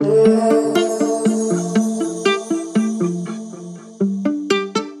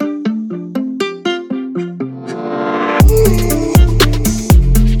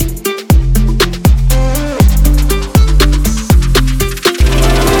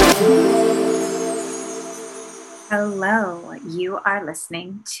Hello, you are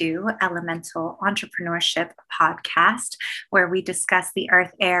listening to Elemental Entrepreneurship Podcast, where we discuss the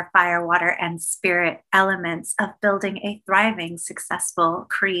earth, air, fire, water, and spirit elements of building a thriving, successful,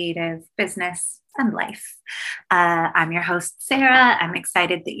 creative business and life. I'm your host, Sarah. I'm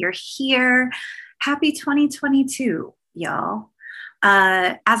excited that you're here. Happy 2022, y'all.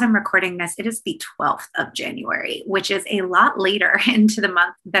 As I'm recording this, it is the 12th of January, which is a lot later into the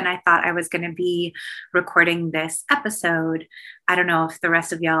month than I thought I was going to be recording this episode. I don't know if the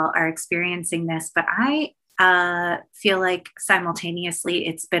rest of y'all are experiencing this, but I feel like simultaneously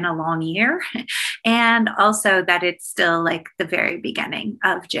it's been a long year and also that it's still like the very beginning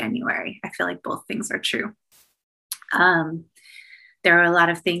of January. I feel like both things are true. There are a lot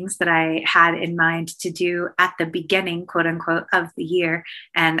of things that I had in mind to do at the beginning, quote unquote, of the year.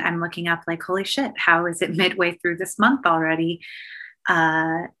 And I'm looking up like, holy shit, how is it midway through this month already?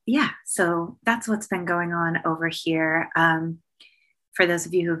 So that's what's been going on over here. For those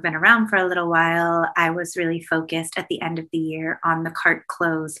of you who've been around for a little while, I was really focused at the end of the year on the cart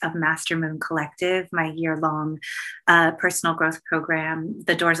close of Master Moon Collective, my year-long personal growth program.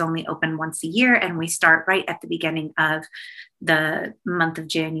 The doors only open once a year, and we start right at the beginning of the month of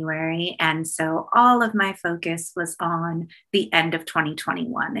January. And so all of my focus was on the end of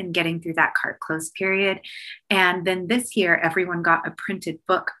 2021 and getting through that cart close period. And then this year, everyone got a printed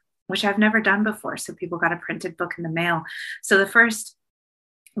book, which I've never done before. So people got a printed book in the mail. So the first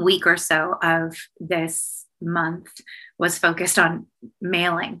week or so of this month was focused on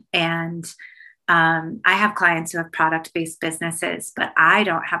mailing. And I have clients who have product-based businesses, but I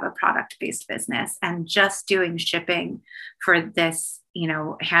don't have a product-based business. And just doing shipping for this,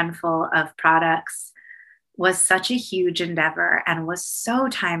 handful of products was such a huge endeavor and was so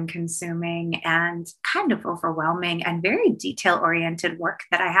time consuming and kind of overwhelming and very detail oriented work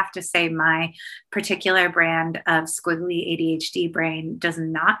that I have to say my particular brand of squiggly ADHD brain does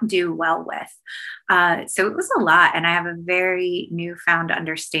not do well with. So it was a lot. And I have a very newfound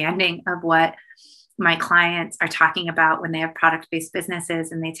understanding of what my clients are talking about when they have product-based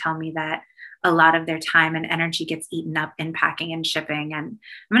businesses. And they tell me that a lot of their time and energy gets eaten up in packing and shipping. And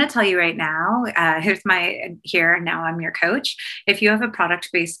I'm going to tell you right now, now I'm your coach. If you have a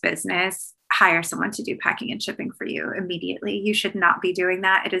product-based business, hire someone to do packing and shipping for you immediately. You should not be doing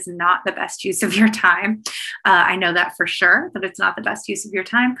that. It is not the best use of your time. I know that for sure, that it's not the best use of your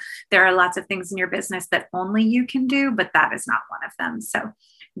time. There are lots of things in your business that only you can do, but that is not one of them. So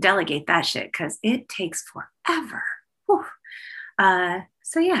delegate that shit because it takes forever. Whew.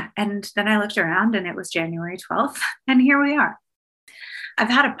 And then I looked around and it was January 12th and here we are. I've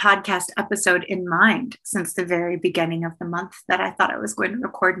had a podcast episode in mind since the very beginning of the month that I thought I was going to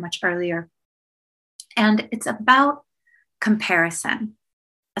record much earlier. And it's about comparison,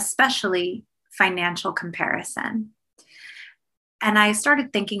 especially financial comparison. And I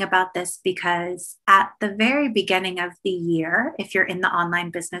started thinking about this because at the very beginning of the year, if you're in the online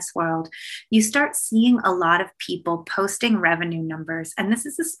business world, you start seeing a lot of people posting revenue numbers. And this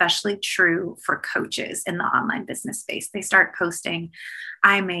is especially true for coaches in the online business space. They start posting,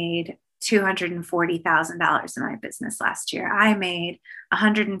 I made $240,000 in my business last year. I made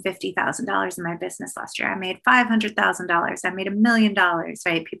 $150,000 in my business last year. I made $500,000. I made $1 million,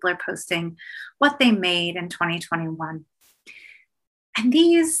 right? People are posting what they made in 2021. And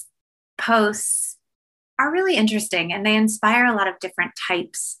these posts are really interesting and they inspire a lot of different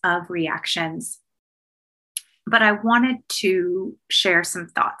types of reactions. But I wanted to share some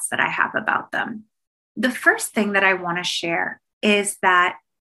thoughts that I have about them. The first thing that I want to share is that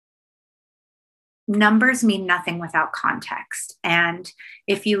numbers mean nothing without context. And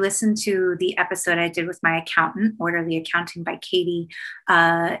if you listen to the episode I did with my accountant, Orderly Accounting by Katie,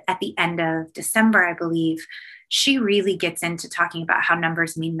 at the end of December, I believe, she really gets into talking about how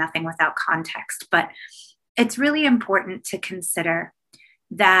numbers mean nothing without context. But it's really important to consider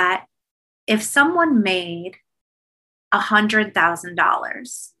that if someone made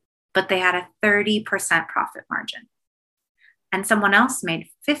 $100,000, but they had a 30% profit margin, and someone else made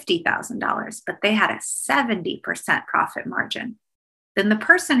 $50,000, but they had a 70% profit margin, then the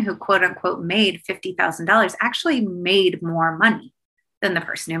person who quote unquote made $50,000 actually made more money than the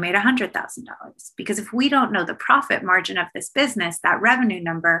person who made $100,000. Because if we don't know the profit margin of this business, that revenue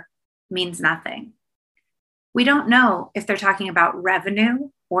number means nothing. We don't know if they're talking about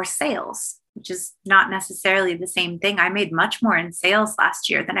revenue or sales, which is not necessarily the same thing. I made much more in sales last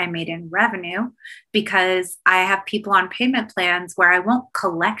year than I made in revenue because I have people on payment plans where I won't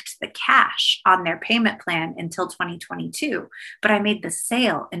collect the cash on their payment plan until 2022, but I made the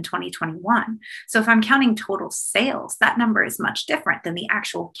sale in 2021. So if I'm counting total sales, that number is much different than the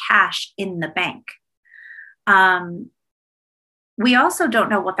actual cash in the bank. we also don't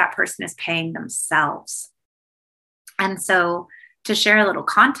know what that person is paying themselves. And so, to share a little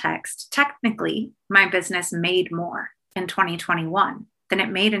context, technically, my business made more in 2021 than it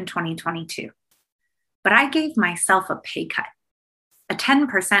made in 2022. But I gave myself a pay cut, a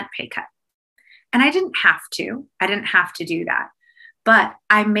 10% pay cut. And I didn't have to. I didn't have to do that. But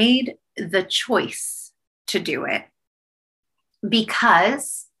I made the choice to do it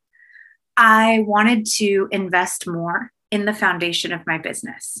because I wanted to invest more in the foundation of my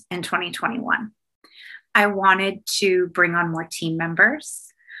business in 2021. I wanted to bring on more team members.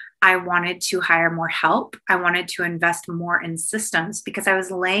 I wanted to hire more help. I wanted to invest more in systems because I was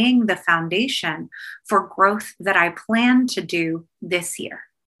laying the foundation for growth that I planned to do this year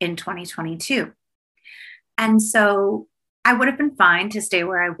in 2022. And so I would have been fine to stay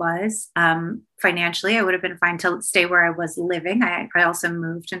where I was financially. I would have been fine to stay where I was living. I also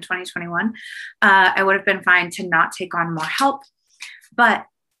moved in 2021. I would have been fine to not take on more help. But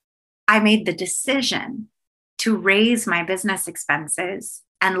I made the decision to raise my business expenses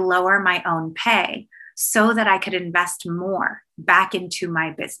and lower my own pay so that I could invest more back into my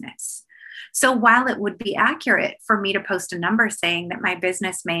business. So while it would be accurate for me to post a number saying that my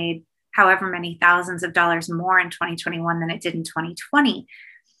business made however many thousands of dollars more in 2021 than it did in 2020,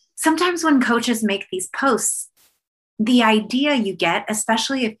 sometimes when coaches make these posts, the idea you get,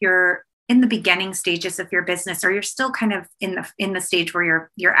 especially if you're in the beginning stages of your business, or you're still kind of in the stage where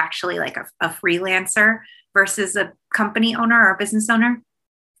you're actually like a freelancer versus a company owner or a business owner,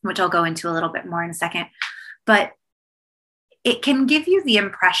 which I'll go into a little bit more in a second. But it can give you the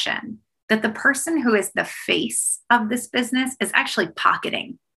impression that the person who is the face of this business is actually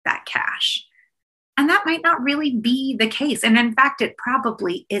pocketing that cash. And that might not really be the case. And in fact, it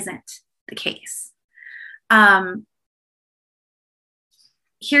probably isn't the case.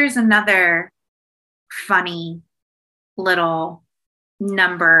 Here's another funny little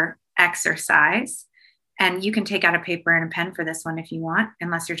number exercise. And you can take out a paper and a pen for this one if you want,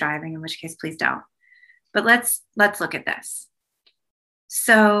 unless you're driving, in which case, please don't. But let's look at this.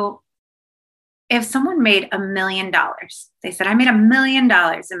 So if someone made $1 million, they said, I made $1 million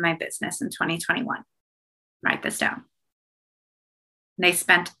in my business in 2021. Write this down. And they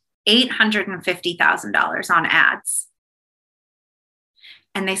spent $850,000 on ads.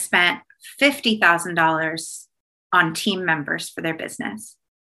 And they spent $50,000 on team members for their business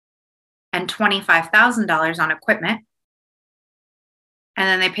and $25,000 on equipment. And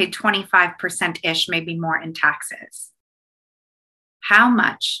then they paid 25%-ish, maybe more, in taxes. How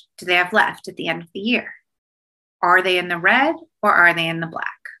much do they have left at the end of the year? Are they in the red or are they in the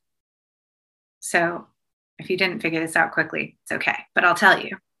black? So if you didn't figure this out quickly, it's okay. But I'll tell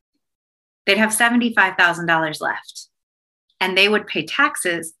you, they'd have $75,000 left. And they would pay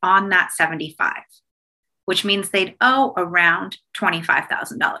taxes on that 75, which means they'd owe around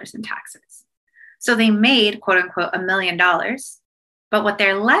 $25,000 in taxes. So they made, quote unquote, $1 million, but what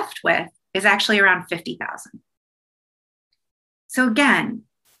they're left with is actually around $50,000. So again,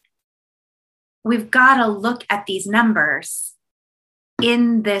 we've got to look at these numbers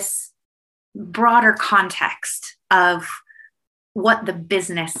in this broader context of what the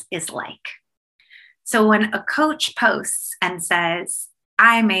business is like. So when a coach posts and says,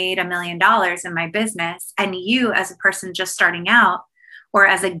 I made $1 million in my business, and you as a person just starting out or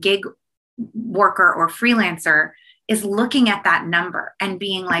as a gig worker or freelancer is looking at that number and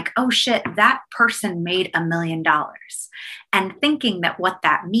being like, oh shit, that person made $1 million, and thinking that what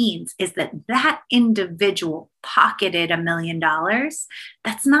that means is that that individual pocketed $1 million,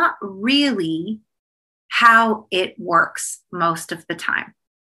 that's not really how it works most of the time.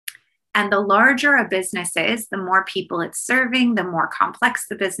 And the larger a business is, the more people it's serving, the more complex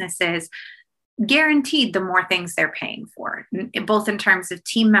the business is, guaranteed the more things they're paying for, both in terms of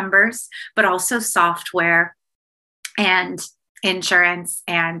team members, but also software and insurance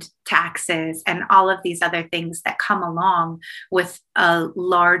and taxes and all of these other things that come along with a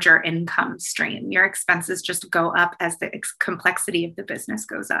larger income stream. Your expenses just go up as the complexity of the business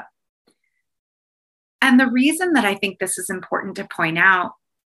goes up. And the reason that I think this is important to point out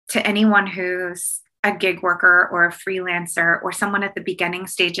to anyone who's a gig worker or a freelancer or someone at the beginning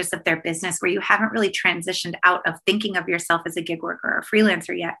stages of their business where you haven't really transitioned out of thinking of yourself as a gig worker or a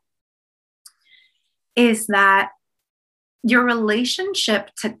freelancer yet, is that your relationship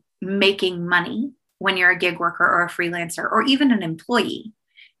to making money when you're a gig worker or a freelancer or even an employee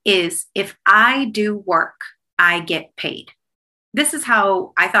is, if I do work, I get paid. This is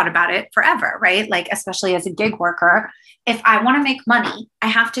how I thought about it forever, right? Like, especially as a gig worker, if I want to make money, I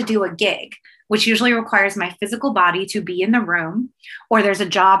have to do a gig, which usually requires my physical body to be in the room, or there's a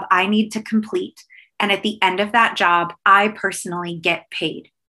job I need to complete. And at the end of that job, I personally get paid.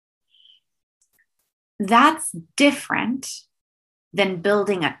 That's different than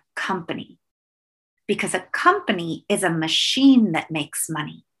building a company, because a company is a machine that makes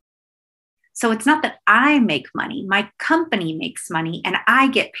money. So it's not that I make money, my company makes money and I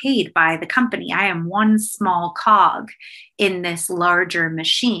get paid by the company. I am one small cog in this larger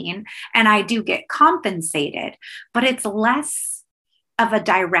machine and I do get compensated, but it's less of a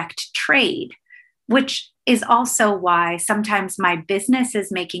direct trade, which is also why sometimes my business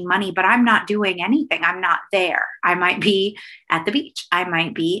is making money, but I'm not doing anything. I'm not there. I might be at the beach. I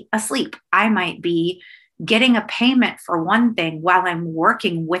might be asleep. I might be getting a payment for one thing while I'm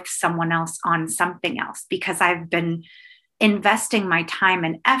working with someone else on something else, because I've been investing my time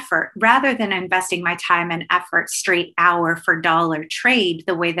and effort rather than investing my time and effort straight hour for dollar trade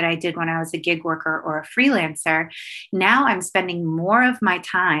the way that I did when I was a gig worker or a freelancer. Now I'm spending more of my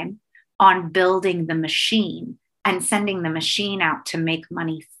time on building the machine and sending the machine out to make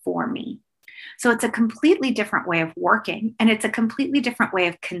money for me. So it's a completely different way of working, and it's a completely different way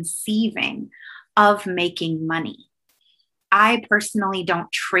of conceiving of making money. I personally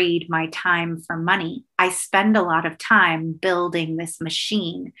don't trade my time for money. I spend a lot of time building this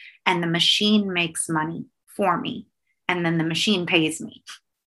machine, and the machine makes money for me. And then the machine pays me,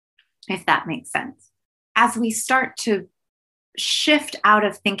 if that makes sense. As we start to shift out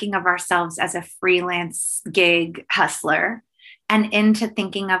of thinking of ourselves as a freelance gig hustler and into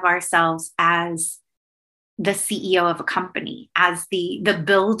thinking of ourselves as the CEO of a company, as the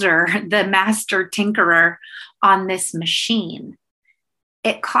builder, the master tinkerer on this machine,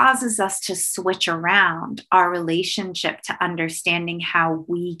 it causes us to switch around our relationship to understanding how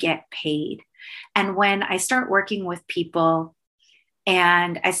we get paid. And when I start working with people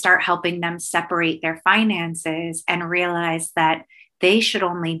and I start helping them separate their finances and realize that they should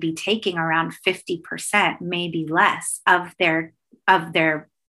only be taking around 50%, maybe less of their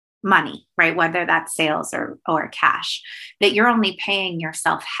money, right? Whether that's sales or cash, that you're only paying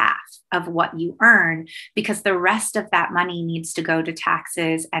yourself half of what you earn, because the rest of that money needs to go to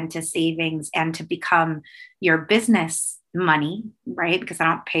taxes and to savings and to become your business money, right? Because I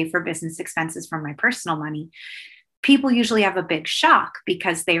don't pay for business expenses from my personal money. People usually have a big shock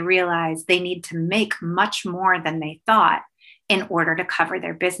because they realize they need to make much more than they thought in order to cover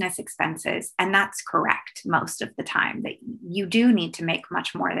their business expenses. And that's correct most of the time, that you do need to make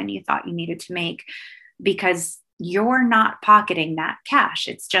much more than you thought you needed to make, because you're not pocketing that cash.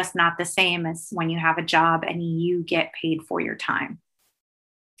 It's just not the same as when you have a job and you get paid for your time.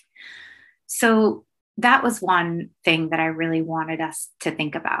 So that was one thing that I really wanted us to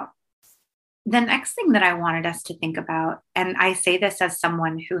think about. The next thing that I wanted us to think about, and I say this as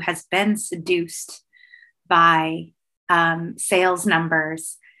someone who has been seduced by sales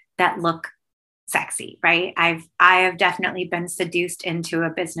numbers that look sexy, right? I have definitely been seduced into a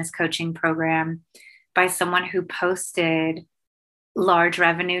business coaching program by someone who posted large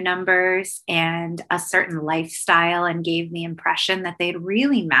revenue numbers and a certain lifestyle and gave the impression that they'd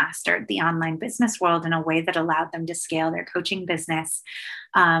really mastered the online business world in a way that allowed them to scale their coaching business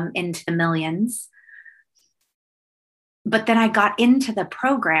into the millions. But then I got into the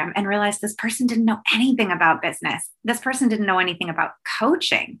program and realized this person didn't know anything about business. This person didn't know anything about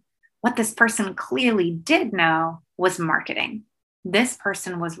coaching. What this person clearly did know was marketing. This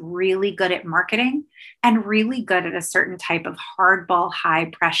person was really good at marketing and really good at a certain type of hardball, high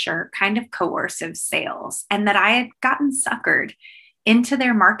pressure, kind of coercive sales, and that I had gotten suckered into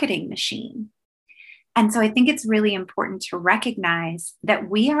their marketing machine. And so I think it's really important to recognize that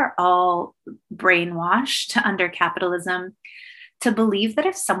we are all brainwashed under capitalism to believe that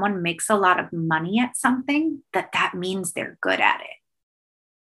if someone makes a lot of money at something, that means they're good at it.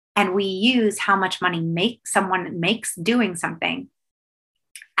 And we use how much money someone makes doing something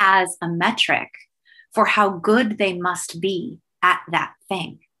as a metric for how good they must be at that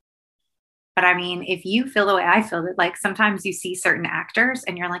thing. But I mean, if you feel the way I feel, that like sometimes you see certain actors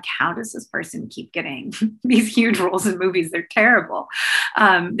and you're like, how does this person keep getting these huge roles in movies? They're terrible.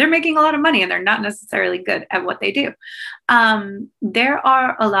 They're making a lot of money and they're not necessarily good at what they do. There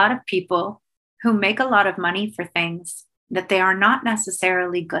are a lot of people who make a lot of money for things that they are not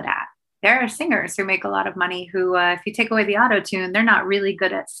necessarily good at. There are singers who make a lot of money who, if you take away the auto-tune, they're not really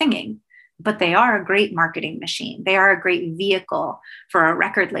good at singing, but they are a great marketing machine. They are a great vehicle for a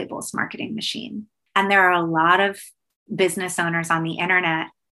record label's marketing machine. And there are a lot of business owners on the internet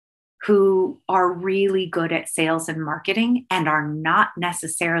who are really good at sales and marketing and are not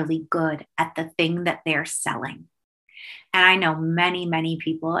necessarily good at the thing that they're selling. And I know many, many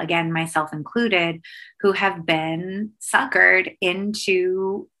people, again, myself included, who have been suckered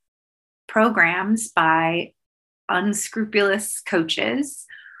into programs by unscrupulous coaches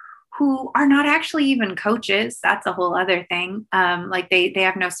who are not actually even coaches. That's a whole other thing. Like they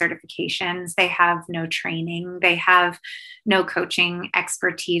have no certifications, they have no training, they have no coaching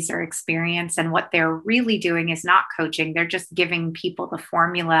expertise or experience. And what they're really doing is not coaching. They're just giving people the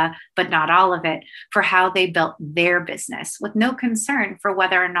formula, but not all of it, for how they built their business, with no concern for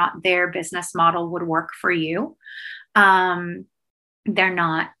whether or not their business model would work for you. They're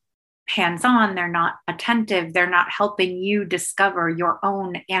not hands-on, they're not attentive, they're not helping you discover your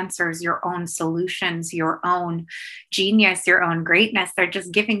own answers, your own solutions, your own genius, your own greatness. They're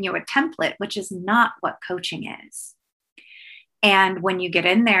just giving you a template, which is not what coaching is. And when you get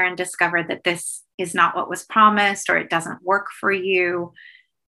in there and discover that this is not what was promised, or it doesn't work for you,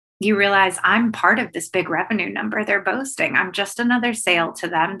 you realize, I'm part of this big revenue number they're boasting. I'm just another sale to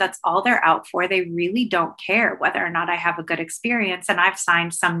them. That's all they're out for. They really don't care whether or not I have a good experience. And I've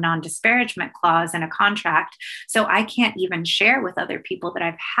signed some non-disparagement clause in a contract. So I can't even share with other people that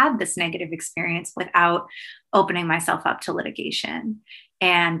I've had this negative experience without opening myself up to litigation.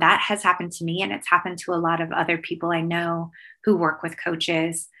 And that has happened to me. And it's happened to a lot of other people I know who work with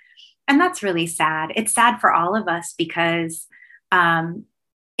coaches. And that's really sad. It's sad for all of us, because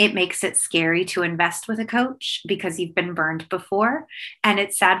it makes it scary to invest with a coach because you've been burned before. And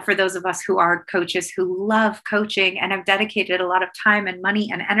it's sad for those of us who are coaches who love coaching and have dedicated a lot of time and money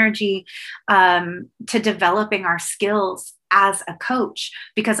and energy to developing our skills as a coach,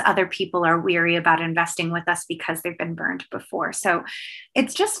 because other people are weary about investing with us because they've been burned before. So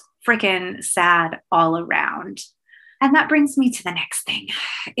it's just freaking sad all around. And that brings me to the next thing,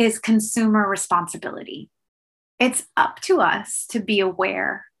 is consumer responsibility. It's up to us to be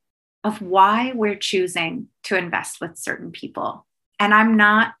aware of why we're choosing to invest with certain people. And I'm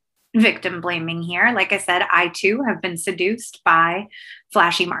not victim blaming here. Like I said, I too have been seduced by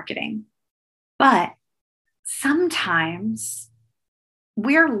flashy marketing. But sometimes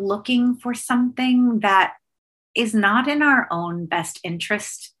we're looking for something that is not in our own best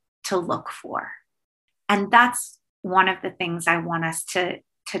interest to look for. And that's one of the things I want us to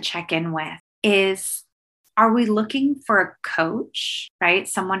check in with is, are we looking for a coach, right?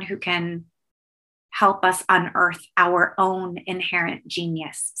 Someone who can help us unearth our own inherent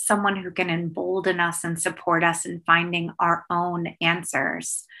genius, someone who can embolden us and support us in finding our own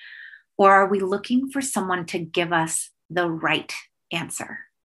answers? Or are we looking for someone to give us the right answer?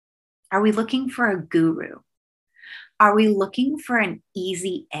 Are we looking for a guru? Are we looking for an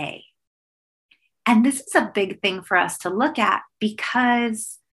easy A? And this is a big thing for us to look at,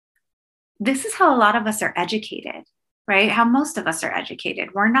 because this is how a lot of us are educated, right? How most of us are educated.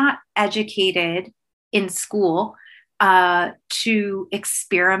 We're not educated in school to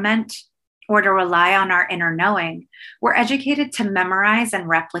experiment or to rely on our inner knowing. We're educated to memorize and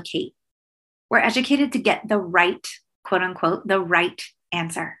replicate. We're educated to get the right, quote unquote, the right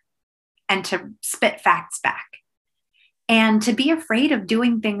answer, and to spit facts back, and to be afraid of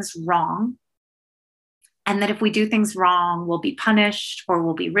doing things wrong. And that if we do things wrong, we'll be punished, or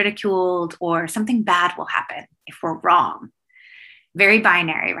we'll be ridiculed, or something bad will happen if we're wrong. Very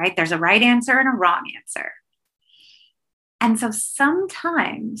binary, right? There's a right answer and a wrong answer. And so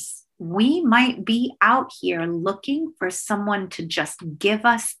sometimes we might be out here looking for someone to just give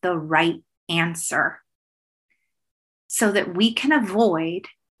us the right answer so that we can avoid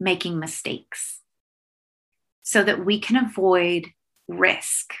making mistakes, so that we can avoid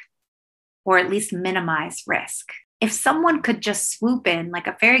risk, or at least minimize risk. If someone could just swoop in like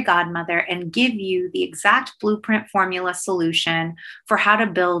a fairy godmother and give you the exact blueprint formula solution for how to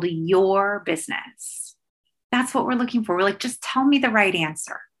build your business, that's what we're looking for. We're like, just tell me the right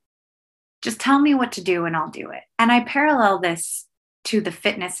answer. Just tell me what to do and I'll do it. And I parallel this to the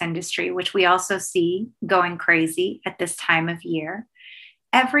fitness industry, which we also see going crazy at this time of year.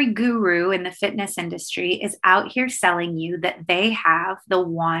 Every guru in the fitness industry is out here selling you that they have the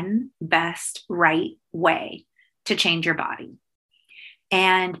one best right way to change your body.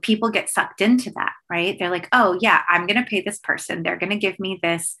 And people get sucked into that, right? They're like, oh yeah, I'm going to pay this person. They're going to give me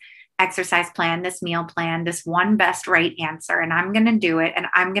this exercise plan, this meal plan, this one best right answer, and I'm going to do it. And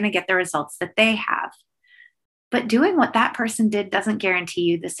I'm going to get the results that they have. But doing what that person did doesn't guarantee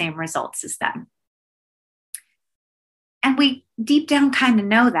you the same results as them. And we deep down kind of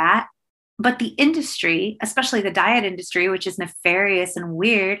know that, but the industry, especially the diet industry, which is nefarious and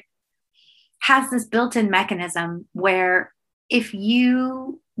weird, has this built-in mechanism where if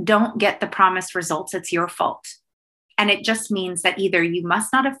you don't get the promised results, it's your fault. And it just means that either you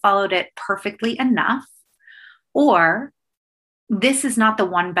must not have followed it perfectly enough, or this is not the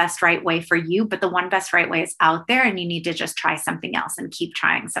one best right way for you, but the one best right way is out there, and you need to just try something else and keep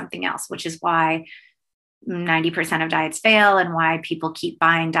trying something else, which is why 90% of diets fail and why people keep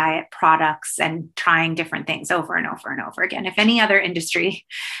buying diet products and trying different things over and over and over again. If any other industry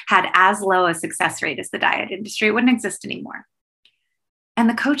had as low a success rate as the diet industry, it wouldn't exist anymore. And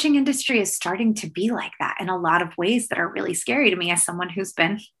the coaching industry is starting to be like that in a lot of ways that are really scary to me as someone who's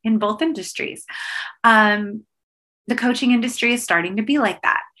been in both industries. The coaching industry is starting to be like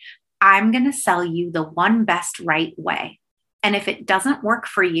that. I'm going to sell you the one best right way. And if it doesn't work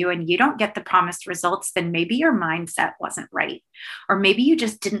for you and you don't get the promised results, then maybe your mindset wasn't right. Or maybe you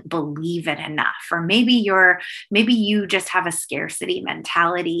just didn't believe it enough. Or maybe you just have a scarcity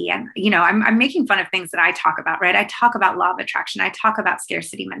mentality. And, I'm making fun of things that I talk about, right? I talk about law of attraction. I talk about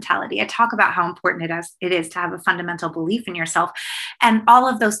scarcity mentality. I talk about how important it is to have a fundamental belief in yourself. And all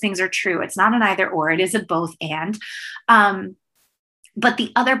of those things are true. It's not an either or, it is a both and. But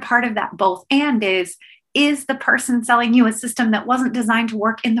the other part of that both and is the person selling you a system that wasn't designed to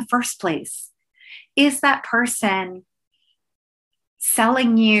work in the first place? Is that person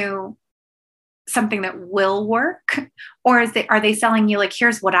selling you something that will work? Or are they selling you like,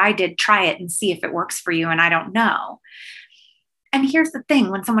 here's what I did, try it and see if it works for you, and I don't know? And here's the thing,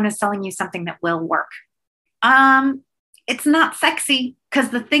 when someone is selling you something that will work, it's not sexy, because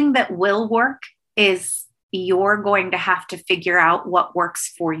the thing that will work is you're going to have to figure out what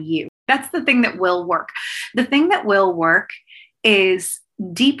works for you. That's the thing that will work. The thing that will work is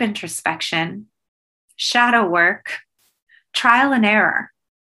deep introspection, shadow work, trial and error,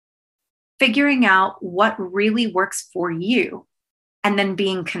 figuring out what really works for you, and then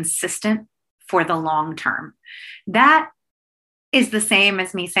being consistent for the long term. That is the same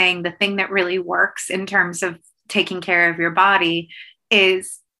as me saying the thing that really works in terms of taking care of your body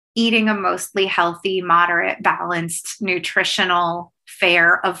is eating a mostly healthy, moderate, balanced, nutritional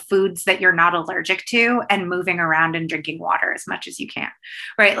fare of foods that you're not allergic to, and moving around and drinking water as much as you can,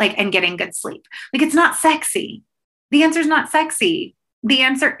 right? Like, and getting good sleep. Like, it's not sexy. The answer is not sexy. The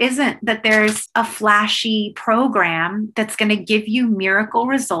answer isn't that there's a flashy program that's going to give you miracle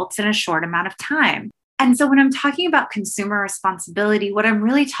results in a short amount of time. And so when I'm talking about consumer responsibility, what I'm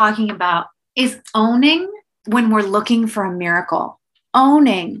really talking about is owning when we're looking for a miracle,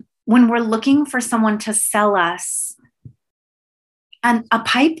 owning when we're looking for someone to sell us a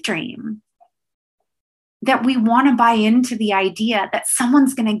pipe dream, that we want to buy into the idea that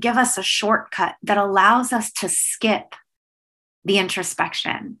someone's going to give us a shortcut that allows us to skip the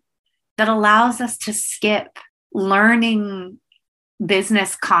introspection, that allows us to skip learning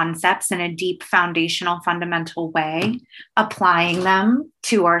business concepts in a deep, foundational, fundamental way, applying them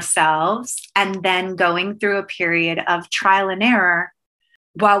to ourselves, and then going through a period of trial and error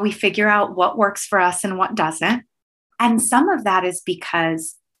while we figure out what works for us and what doesn't. And some of that is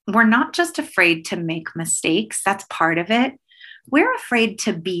because we're not just afraid to make mistakes. That's part of it. We're afraid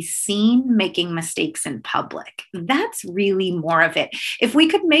to be seen making mistakes in public. That's really more of it. If we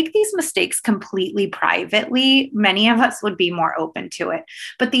could make these mistakes completely privately, many of us would be more open to it.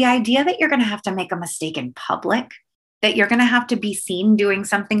 But the idea that you're going to have to make a mistake in public, that you're going to have to be seen doing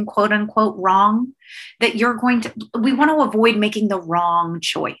something quote unquote wrong, that we want to avoid making the wrong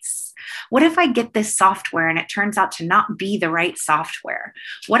choice. What if I get this software and it turns out to not be the right software?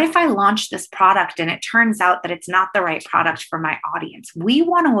 What if I launch this product and it turns out that it's not the right product for my audience? We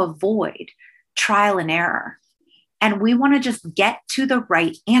want to avoid trial and error, and we want to just get to the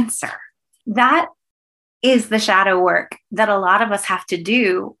right answer. That is the shadow work that a lot of us have to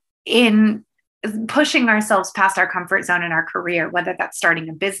do in pushing ourselves past our comfort zone in our career, whether that's starting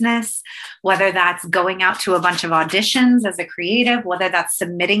a business, whether that's going out to a bunch of auditions as a creative, whether that's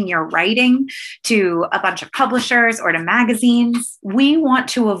submitting your writing to a bunch of publishers or to magazines. We want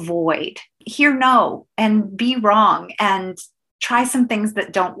to avoid hear no and be wrong and try some things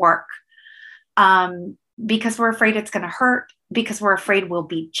that don't work, because we're afraid it's going to hurt, because we're afraid we'll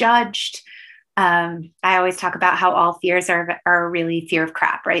be judged. I always talk about how all fears are really fear of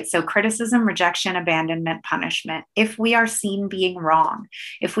crap, right? So criticism, rejection, abandonment, punishment. If we are seen being wrong,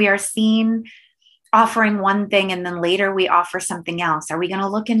 if we are seen offering one thing and then later we offer something else, are we going to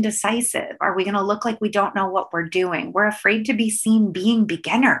look indecisive? Are we going to look like we don't know what we're doing? We're afraid to be seen being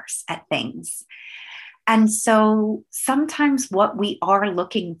beginners at things. And so sometimes what we are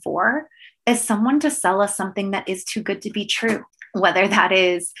looking for is someone to sell us something that is too good to be true. Whether that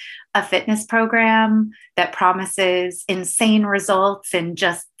is a fitness program that promises insane results in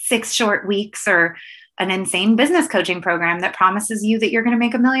just 6 short weeks, or an insane business coaching program that promises you that you're going to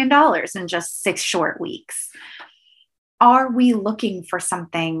make $1 million in just 6 short weeks. Are we looking for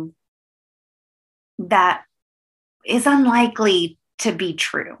something that is unlikely to be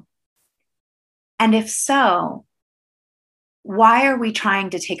true. And if so, why are we trying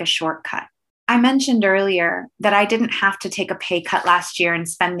to take a shortcut? I mentioned earlier that I didn't have to take a pay cut last year and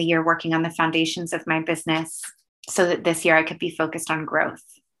spend the year working on the foundations of my business so that this year I could be focused on growth.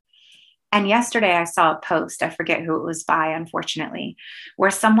 And yesterday I saw a post, I forget who it was by, unfortunately,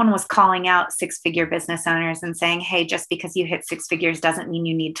 where someone was calling out six-figure business owners and saying, hey, just because you hit six figures doesn't mean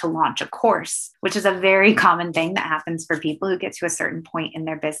you need to launch a course, which is a very common thing that happens for people who get to a certain point in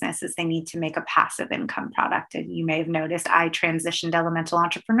their business is they need to make a passive income product. And you may have noticed I transitioned elemental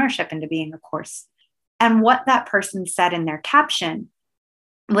entrepreneurship into being a course. And what that person said in their caption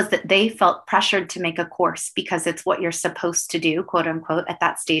was that they felt pressured to make a course because it's what you're supposed to do, quote unquote, at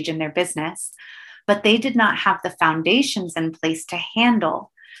that stage in their business. But they did not have the foundations in place to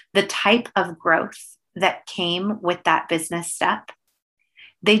handle the type of growth that came with that business step.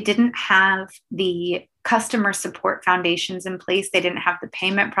 They didn't have the customer support foundations in place. They didn't have the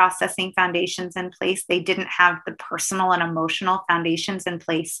payment processing foundations in place. They didn't have the personal and emotional foundations in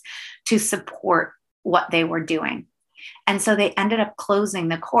place to support what they were doing. And so they ended up closing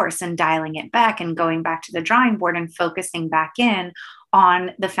the course and dialing it back and going back to the drawing board and focusing back in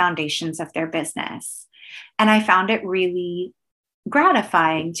on the foundations of their business. And I found it really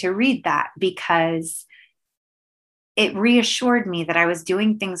gratifying to read that because it reassured me that I was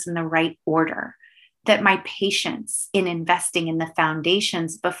doing things in the right order, that my patience in investing in the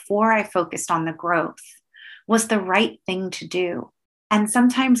foundations before I focused on the growth was the right thing to do. And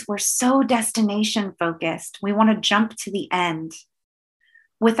sometimes we're so destination focused, we want to jump to the end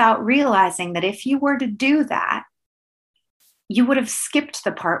without realizing that if you were to do that, you would have skipped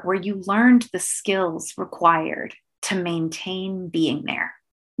the part where you learned the skills required to maintain being there.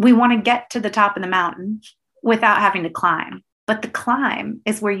 We want to get to the top of the mountain without having to climb. But the climb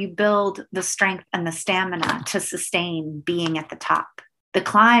is where you build the strength and the stamina to sustain being at the top. The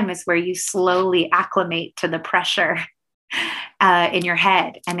climb is where you slowly acclimate to the pressure in your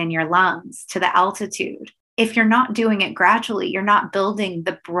head and in your lungs, to the altitude. If you're not doing it gradually, you're not building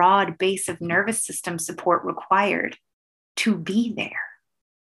the broad base of nervous system support required to be there.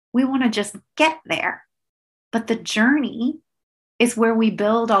 We want to just get there. But the journey is where we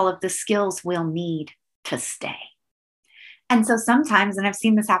build all of the skills we'll need to stay. And so sometimes, and I've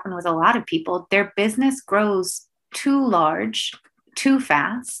seen this happen with a lot of people, their business grows too large, too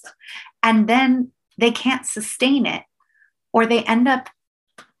fast, and then they can't sustain it. Or they end up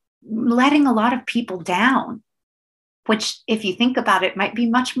letting a lot of people down, which, if you think about it, might be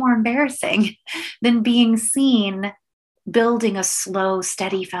much more embarrassing than being seen building a slow,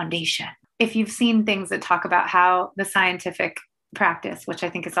 steady foundation. If you've seen things that talk about how the scientific practice, which I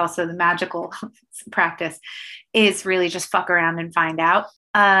think is also the magical practice, is really just fuck around and find out,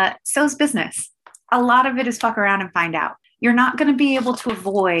 so's business. A lot of it is fuck around and find out. You're not going to be able to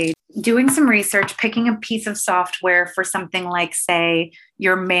avoid doing some research, picking a piece of software for something like, say,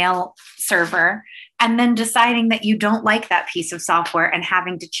 your mail server, and then deciding that you don't like that piece of software and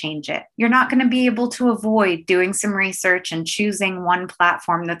having to change it. You're not going to be able to avoid doing some research and choosing one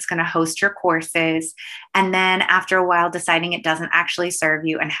platform that's going to host your courses, and then after a while deciding it doesn't actually serve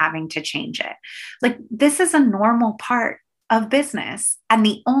you and having to change it. Like, this is a normal part of business. And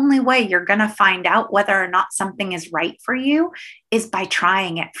the only way you're going to find out whether or not something is right for you is by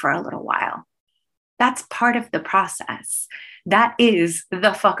trying it for a little while. That's part of the process. That is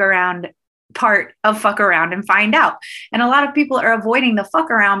the fuck around part of fuck around and find out. And a lot of people are avoiding the fuck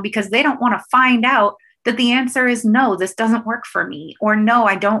around because they don't want to find out that the answer is no, this doesn't work for me, or no,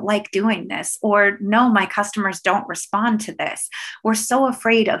 I don't like doing this, or no, my customers don't respond to this. We're so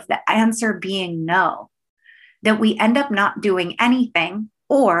afraid of the answer being no that we end up not doing anything,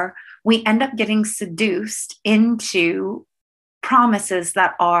 or we end up getting seduced into promises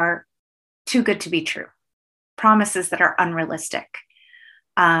that are too good to be true, promises that are unrealistic.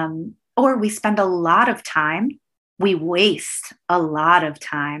 Or we spend a lot of time, we waste a lot of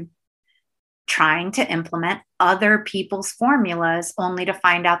time trying to implement other people's formulas only to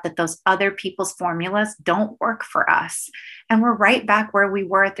find out that those other people's formulas don't work for us. And we're right back where we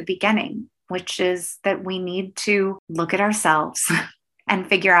were at the beginning, which is that we need to look at ourselves and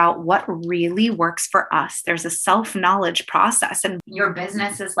figure out what really works for us. There's a self-knowledge process, and your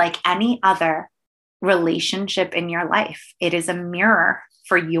business is like any other relationship in your life. It is a mirror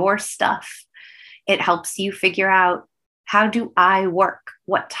for your stuff. It helps you figure out, how do I work?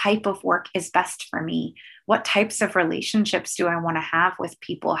 What type of work is best for me? What types of relationships do I want to have with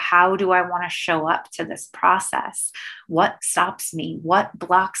people? How do I want to show up to this process? What stops me? What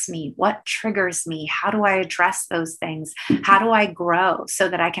blocks me? What triggers me? How do I address those things? How do I grow so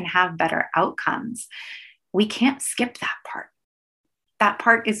that I can have better outcomes? we can't skip that part. That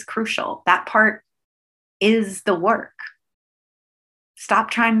part is crucial. That part is the work.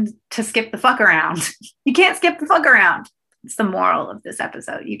 Stop trying to skip the fuck around. You can't skip the fuck around. It's the moral of this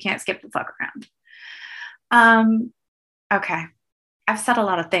episode. You can't skip the fuck around. Okay. I've said a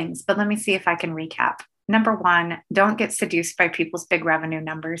lot of things, but let me see if I can recap. Number one, don't get seduced by people's big revenue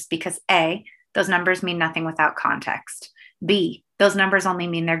numbers because A, those numbers mean nothing without context. B, those numbers only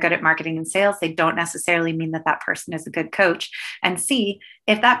mean they're good at marketing and sales. They don't necessarily mean that that person is a good coach. And C,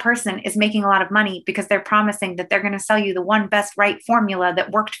 if that person is making a lot of money because they're promising that they're going to sell you the one best right formula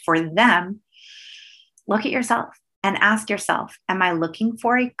that worked for them, look at yourself and ask yourself, am I looking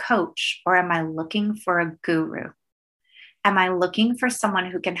for a coach or am I looking for a guru? Am I looking for someone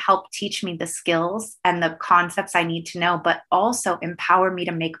who can help teach me the skills and the concepts I need to know, but also empower me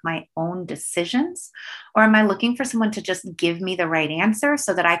to make my own decisions? Or am I looking for someone to just give me the right answer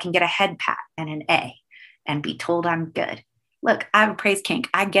so that I can get a head pat and an A and be told I'm good? Look, I have a praise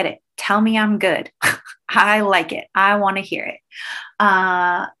kink. I get it. Tell me I'm good. I like it. I want to hear it.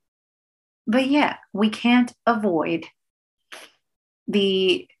 But yeah, we can't avoid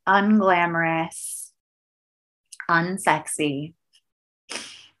the unglamorous, unsexy,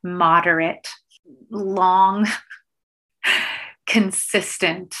 moderate, long,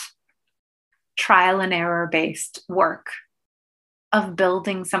 consistent, trial and error based work of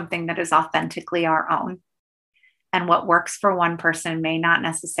building something that is authentically our own. And what works for one person may not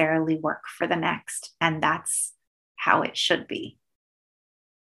necessarily work for the next. And that's how it should be,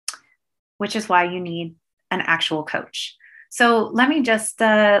 which is why you need an actual coach. So let me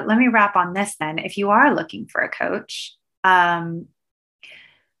wrap on this then. If you are looking for a coach,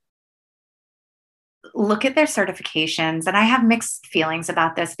 look at their certifications. And I have mixed feelings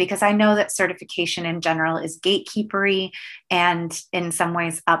about this because I know that certification in general is gatekeepery and in some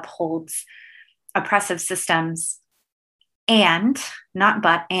ways upholds oppressive systems. And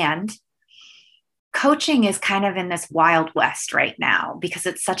coaching is kind of in this wild west right now because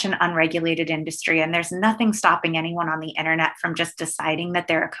it's such an unregulated industry and there's nothing stopping anyone on the internet from just deciding that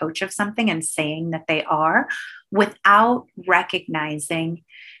they're a coach of something and saying that they are without recognizing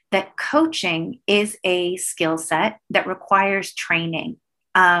that coaching is a skill set that requires training.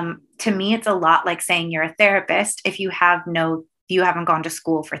 To me, it's a lot like saying you're a therapist if you haven't gone to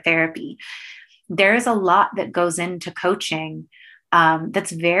school for therapy. There is a lot that goes into coaching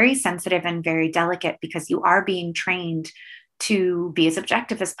that's very sensitive and very delicate because you are being trained to be as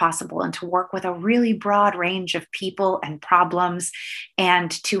objective as possible and to work with a really broad range of people and problems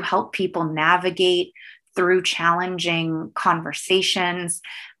and to help people navigate through challenging conversations.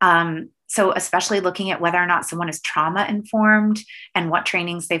 So especially looking at whether or not someone is trauma informed and what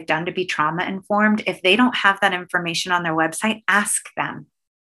trainings they've done to be trauma informed. If they don't have that information on their website, ask them.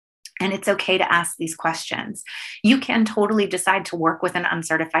 And it's okay to ask these questions. You can totally decide to work with an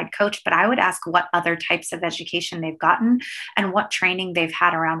uncertified coach, but I would ask what other types of education they've gotten and what training they've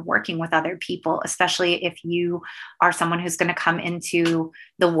had around working with other people, especially if you are someone who's going to come into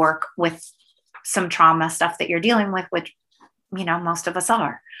the work with some trauma stuff that you're dealing with, which, most of us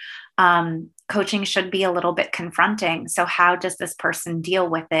are. Coaching should be a little bit confronting. So how does this person deal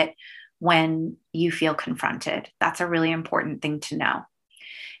with it when you feel confronted? That's a really important thing to know.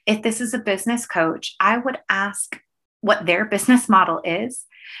 If this is a business coach, I would ask what their business model is,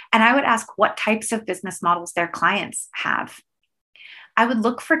 and I would ask what types of business models their clients have. I would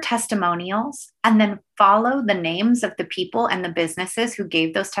look for testimonials and then follow the names of the people and the businesses who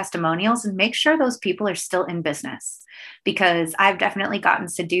gave those testimonials and make sure those people are still in business, because I've definitely gotten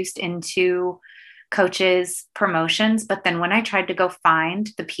seduced into coaches' promotions. But then when I tried to go find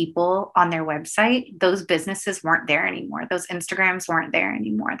the people on their website, those businesses weren't there anymore. Those Instagrams weren't there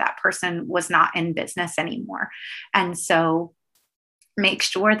anymore. That person was not in business anymore. And so make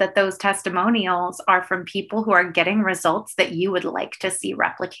sure that those testimonials are from people who are getting results that you would like to see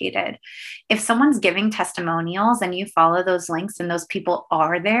replicated. If someone's giving testimonials and you follow those links and those people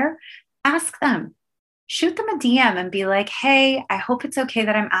are there, ask them. Shoot them a DM and be like, hey, I hope it's okay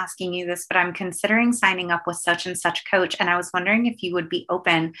that I'm asking you this, but I'm considering signing up with such and such coach. And I was wondering if you would be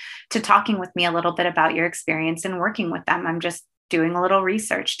open to talking with me a little bit about your experience in working with them. I'm just doing a little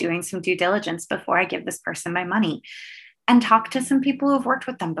research, doing some due diligence before I give this person my money. And talk to some people who have worked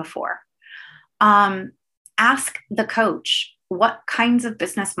with them before. Ask the coach what kinds of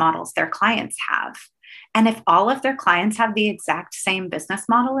business models their clients have. And if all of their clients have the exact same business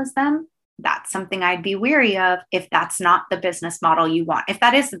model as them, that's something I'd be weary of if that's not the business model you want. If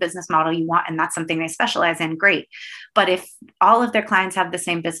that is the business model you want and that's something they specialize in, great. But if all of their clients have the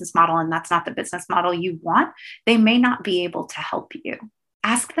same business model and that's not the business model you want, they may not be able to help you.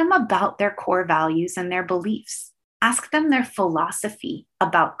 Ask them about their core values and their beliefs. Ask them their philosophy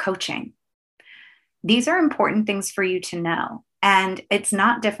about coaching. These are important things for you to know. And it's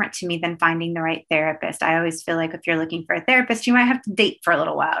not different to me than finding the right therapist. I always feel like if you're looking for a therapist, you might have to date for a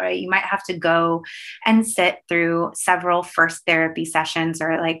little while, right? You might have to go and sit through several first therapy sessions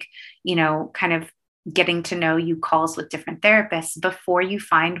or kind of getting to know you calls with different therapists before you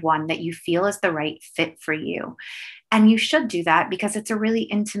find one that you feel is the right fit for you. And you should do that because it's a really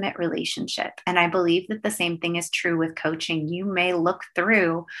intimate relationship. And I believe that the same thing is true with coaching. You may look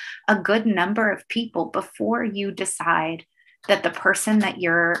through a good number of people before you decide that the person that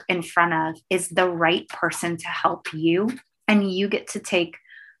you're in front of is the right person to help you. And you get to take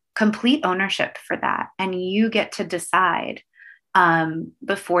complete ownership for that. And you get to decide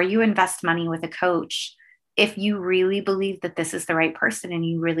before you invest money with a coach, if you really believe that this is the right person and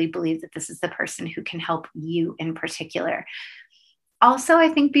you really believe that this is the person who can help you in particular. Also, I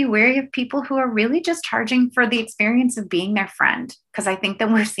think be wary of people who are really just charging for the experience of being their friend, because I think that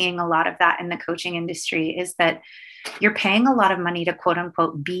we're seeing a lot of that in the coaching industry is that you're paying a lot of money to quote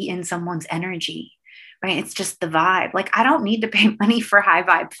unquote be in someone's energy, right? It's just the vibe. Like, I don't need to pay money for high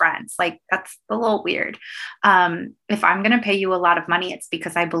vibe friends. Like, that's a little weird. If I'm going to pay you a lot of money, it's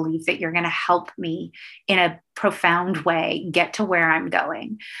because I believe that you're going to help me in a profound way get to where I'm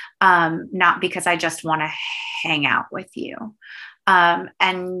going, not because I just want to hang out with you.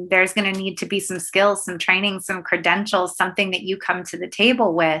 And there's going to need to be some skills, some training, some credentials, something that you come to the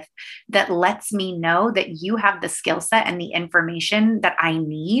table with that lets me know that you have the skill set and the information that I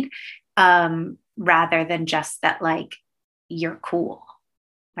need, rather than just that, like, you're cool,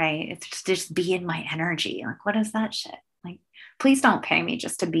 right? It's just be in my energy. Like, what is that shit? Like, please don't pay me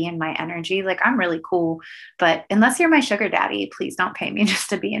just to be in my energy. Like, I'm really cool, but unless you're my sugar daddy, please don't pay me just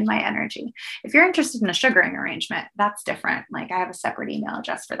to be in my energy. If you're interested in a sugaring arrangement, that's different. Like, I have a separate email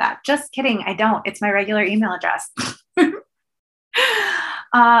address for that. Just kidding. I don't. It's my regular email address. Okay.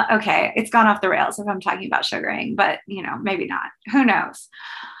 It's gone off the rails if I'm talking about sugaring, but maybe not. Who knows?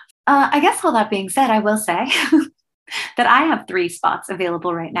 I guess all that being said, I will say that I have 3 spots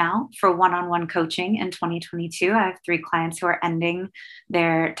available right now for one-on-one coaching in 2022. I have 3 clients who are ending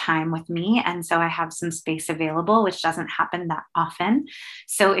their time with me. And so I have some space available, which doesn't happen that often.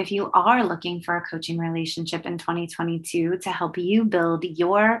 So if you are looking for a coaching relationship in 2022 to help you build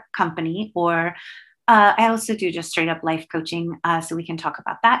your company, or I also do just straight up life coaching. So we can talk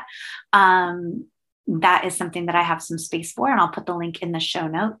about that. That is something that I have some space for, and I'll put the link in the show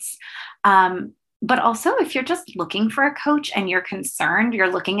notes. But also, if you're just looking for a coach and you're concerned,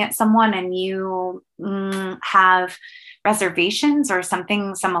 you're looking at someone and you have reservations or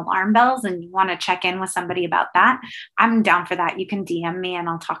something, some alarm bells, and you want to check in with somebody about that, I'm down for that. You can DM me and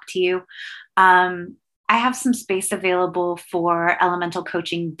I'll talk to you. I have some space available for elemental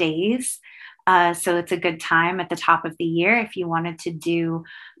coaching days. So it's a good time at the top of the year if you wanted to do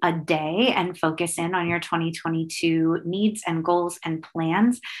a day and focus in on your 2022 needs and goals and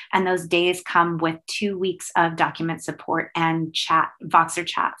plans. And those days come with 2 weeks of document support and chat, Voxer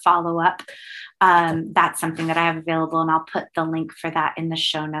chat follow-up. That's something that I have available, and I'll put the link for that in the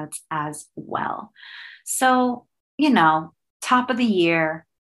show notes as well. So, top of the year,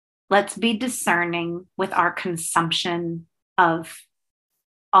 let's be discerning with our consumption of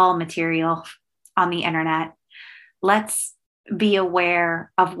all material on the internet. Let's be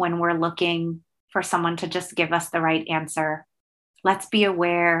aware of when we're looking for someone to just give us the right answer. Let's be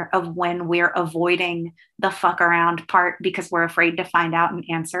aware of when we're avoiding the fuck around part because we're afraid to find out an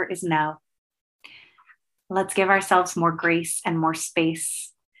answer is no. Let's give ourselves more grace and more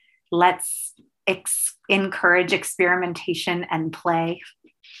space. Let's encourage experimentation and play.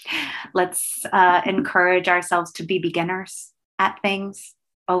 Let's encourage ourselves to be beginners at things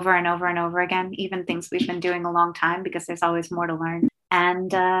over and over and over again, even things we've been doing a long time, because there's always more to learn.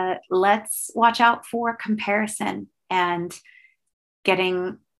 And let's watch out for comparison and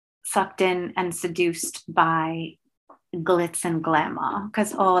getting sucked in and seduced by glitz and glamour,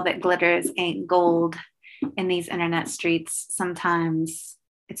 because all that glitters ain't gold in these internet streets. Sometimes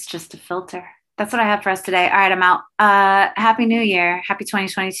it's just a filter. That's what I have for us today. All right, I'm out. Happy New Year. Happy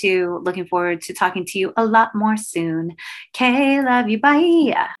 2022. Looking forward to talking to you a lot more soon. Okay, love you.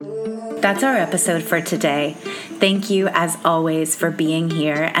 Bye. That's our episode for today. Thank you, as always, for being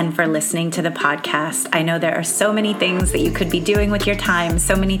here and for listening to the podcast. I know there are so many things that you could be doing with your time,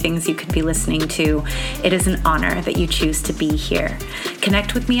 so many things you could be listening to. It is an honor that you choose to be here.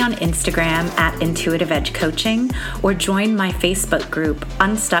 Connect with me on Instagram at Intuitive Edge Coaching, or join my Facebook group,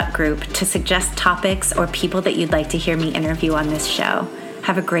 Unstuck Group, to suggest topics or people that you'd like to hear me interview on this show.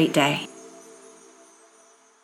 Have a great day.